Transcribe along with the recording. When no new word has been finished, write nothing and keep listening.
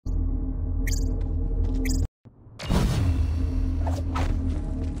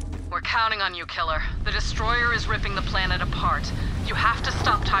We're counting on you, Killer. The destroyer is ripping the planet apart. You have to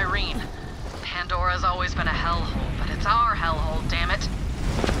stop Tyreen. Pandora's always been a hellhole, but it's our hellhole, damn it.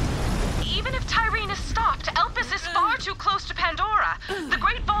 Even if Tyreen is stopped, Elpis is far too close to Pandora. The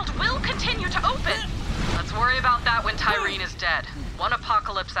Great Vault will continue to open. Let's worry about that when Tyreen is dead. One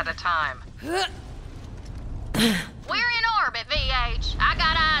apocalypse at a time. We're in orbit, VH. I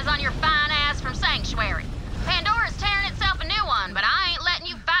got eyes on your fine ass from Sanctuary. Pandora's tearing itself a new one, but I ain't letting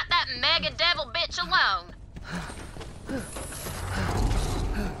you fight that mega devil bitch alone.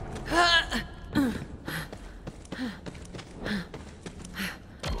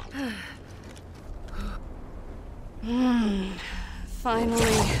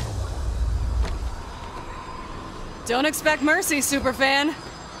 Finally. Don't expect mercy, superfan.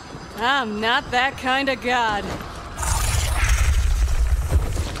 I'm not that kind of god.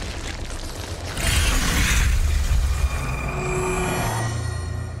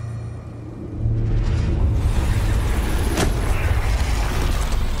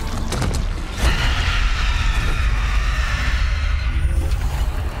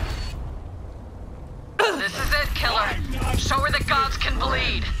 This is it, Killer. Show her the gods can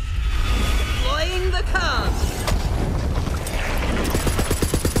bleed. Deploying the cubs.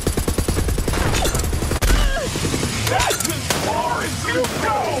 That's as far as you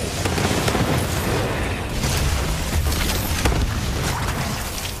go!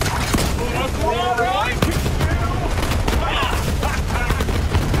 Look what I can do!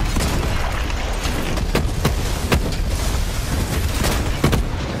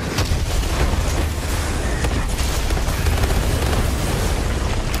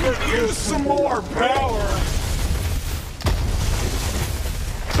 Use some more power!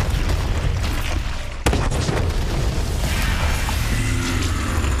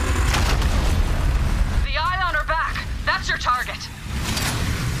 That's your target.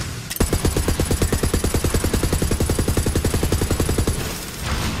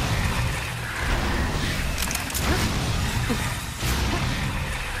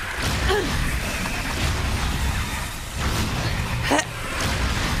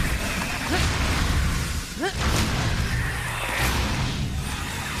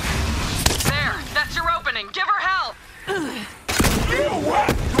 There, that's your opening. Give her hell. You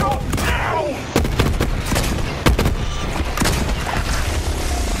whacked up now!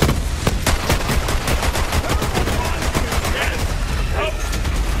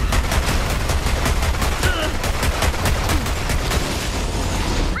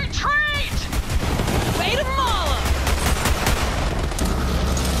 Retreat!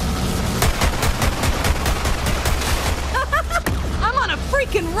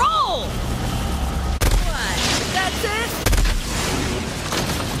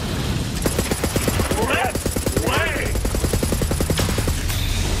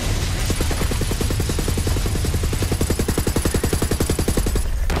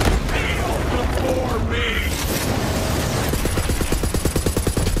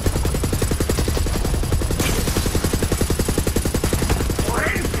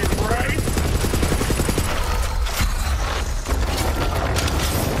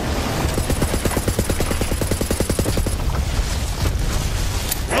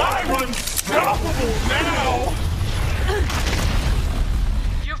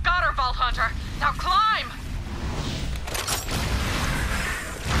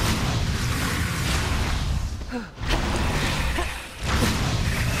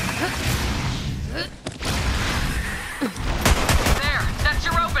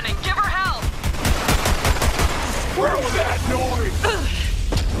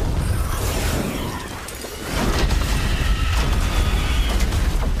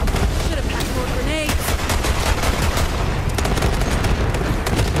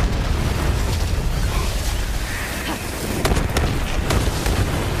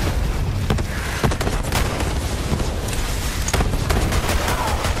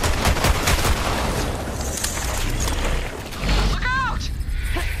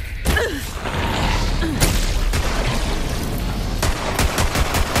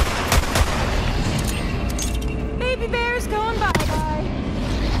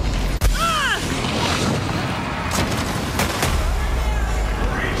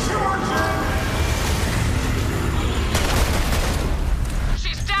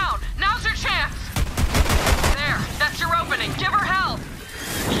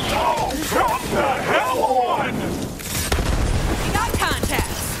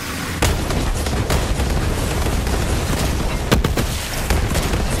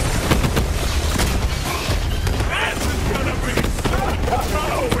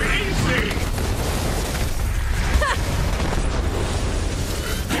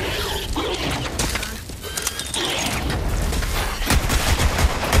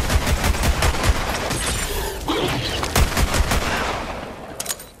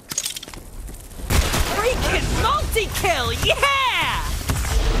 Mercy kill, yeah!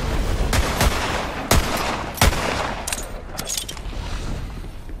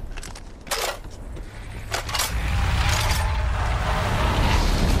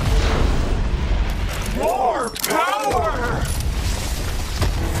 More power!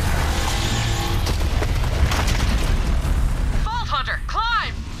 Vault Hunter,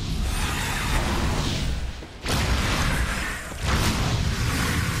 climb!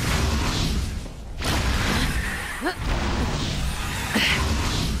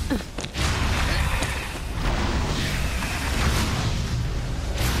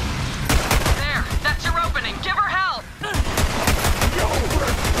 There, that's your opening. Give her help! You'll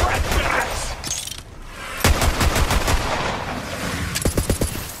regret this!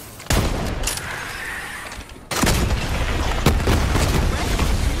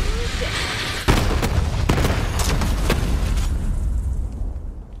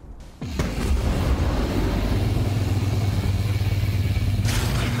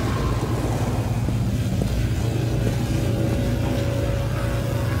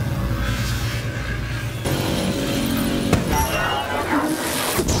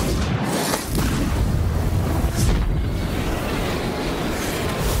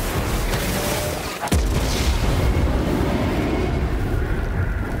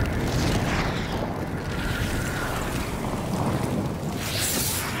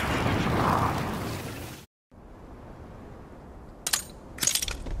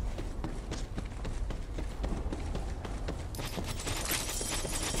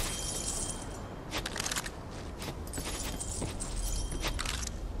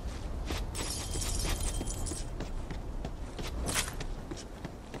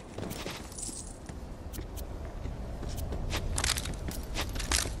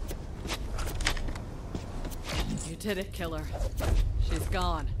 You did it, killer. She's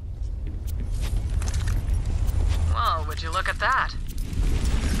gone. Whoa, would you look at that?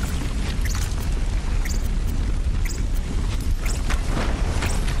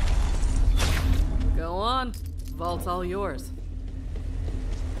 Go on. Vault's all yours.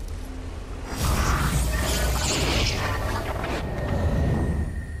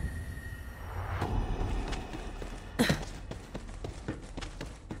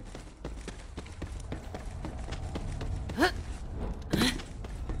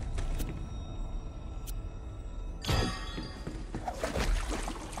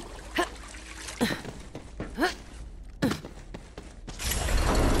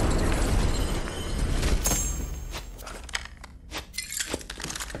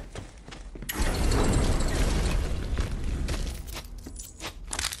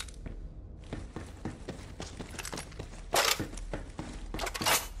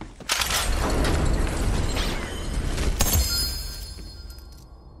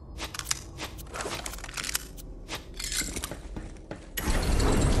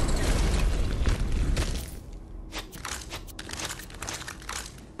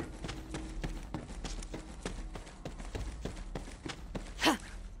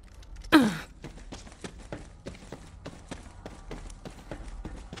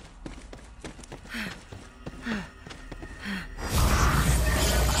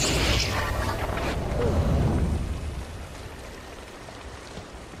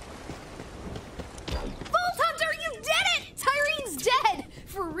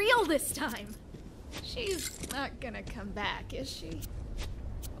 This time. She's not gonna come back, is she?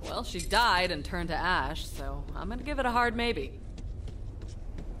 Well, she died and turned to ash, so I'm gonna give it a hard maybe.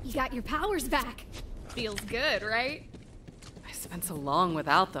 You got your powers back. Feels good, right? I spent so long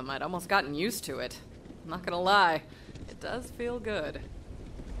without them, I'd almost gotten used to it. I'm not gonna lie, it does feel good.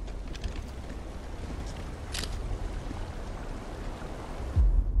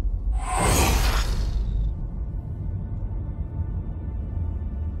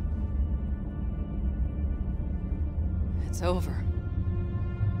 It's over.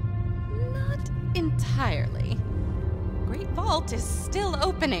 Not entirely. Great Vault is still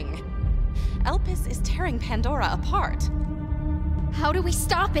opening. Elpis is tearing Pandora apart. How do we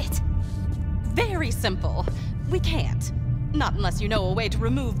stop it? Very simple. We can't. Not unless you know a way to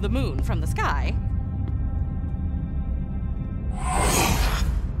remove the moon from the sky.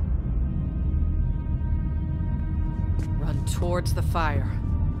 Run towards the fire.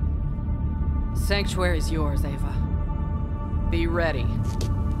 Sanctuary's yours, Ava. Be ready.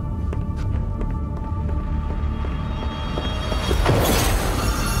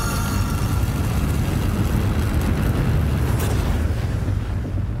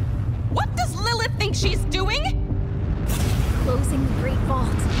 What does Lilith think she's doing? Closing the Great Vault.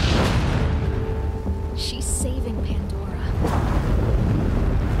 She's saving Pandora.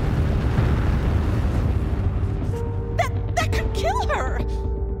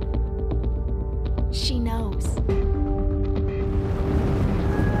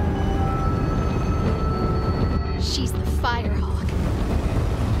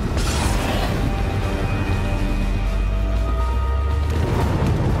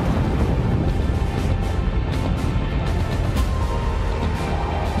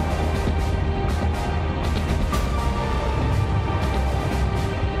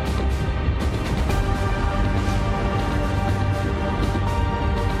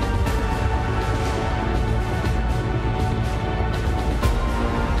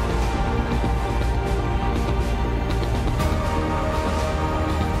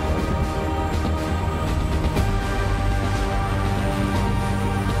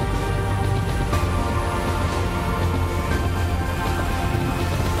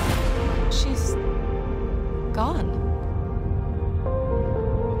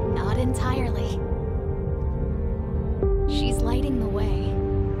 entirely. She's lighting the way.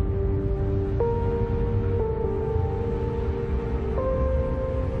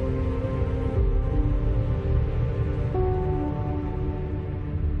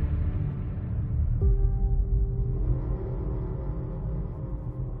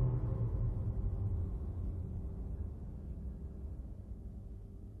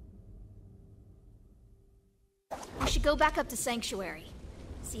 We should go back up to Sanctuary.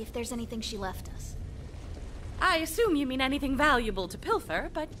 See if there's anything she left us. I assume you mean anything valuable to pilfer,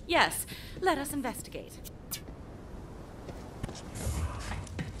 but yes, let us investigate.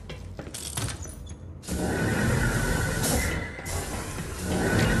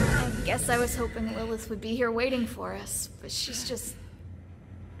 I guess I was hoping Lilith would be here waiting for us, but she's just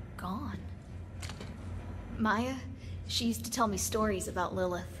gone. Maya, she used to tell me stories about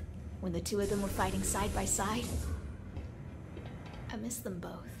Lilith, when the two of them were fighting side by side. I miss them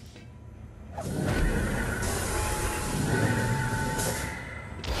both.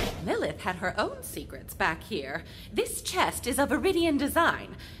 Lilith had her own secrets back here. This chest is of Iridian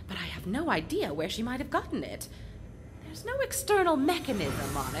design, but I have no idea where she might have gotten it. There's no external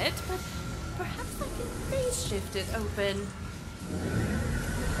mechanism on it, but perhaps I can phase shift it open.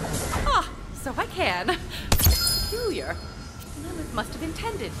 Ah, so I can. Peculiar. Lilith must have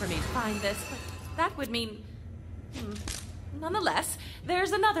intended for me to find this, but that would mean... Nonetheless,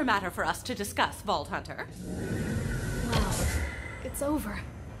 there's another matter for us to discuss, Vault Hunter. Wow, it's over.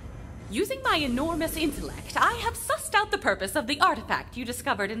 Using my enormous intellect, I have sussed out the purpose of the artifact you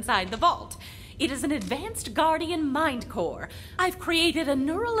discovered inside the vault. It is an advanced Guardian mind core. I've created a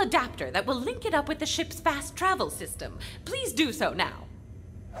neural adapter that will link it up with the ship's fast travel system. Please do so now.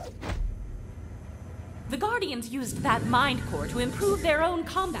 The Guardians used that mind core to improve their own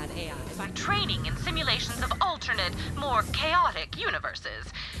combat AI by training in simulations of alternate, more chaotic universes.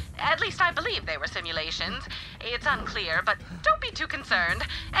 At least I believe they were simulations. It's unclear, but don't be too concerned.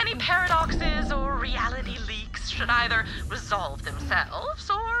 Any paradoxes or reality leaks should either resolve themselves,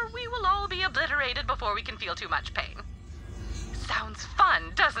 or we will all be obliterated before we can feel too much pain. Sounds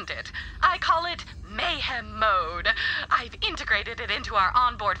fun, doesn't it? I call it Mayhem Mode. I've integrated it into our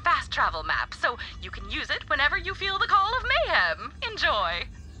onboard fast travel map, so you can use it whenever you feel the call of mayhem. Enjoy.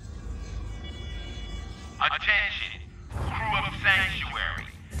 Attention, crew of Sanctuary.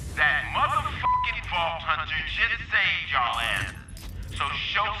 That motherfucking Vault Hunter just saved y'all asses. So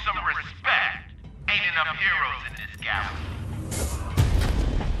show some respect. Ain't enough heroes in this galaxy.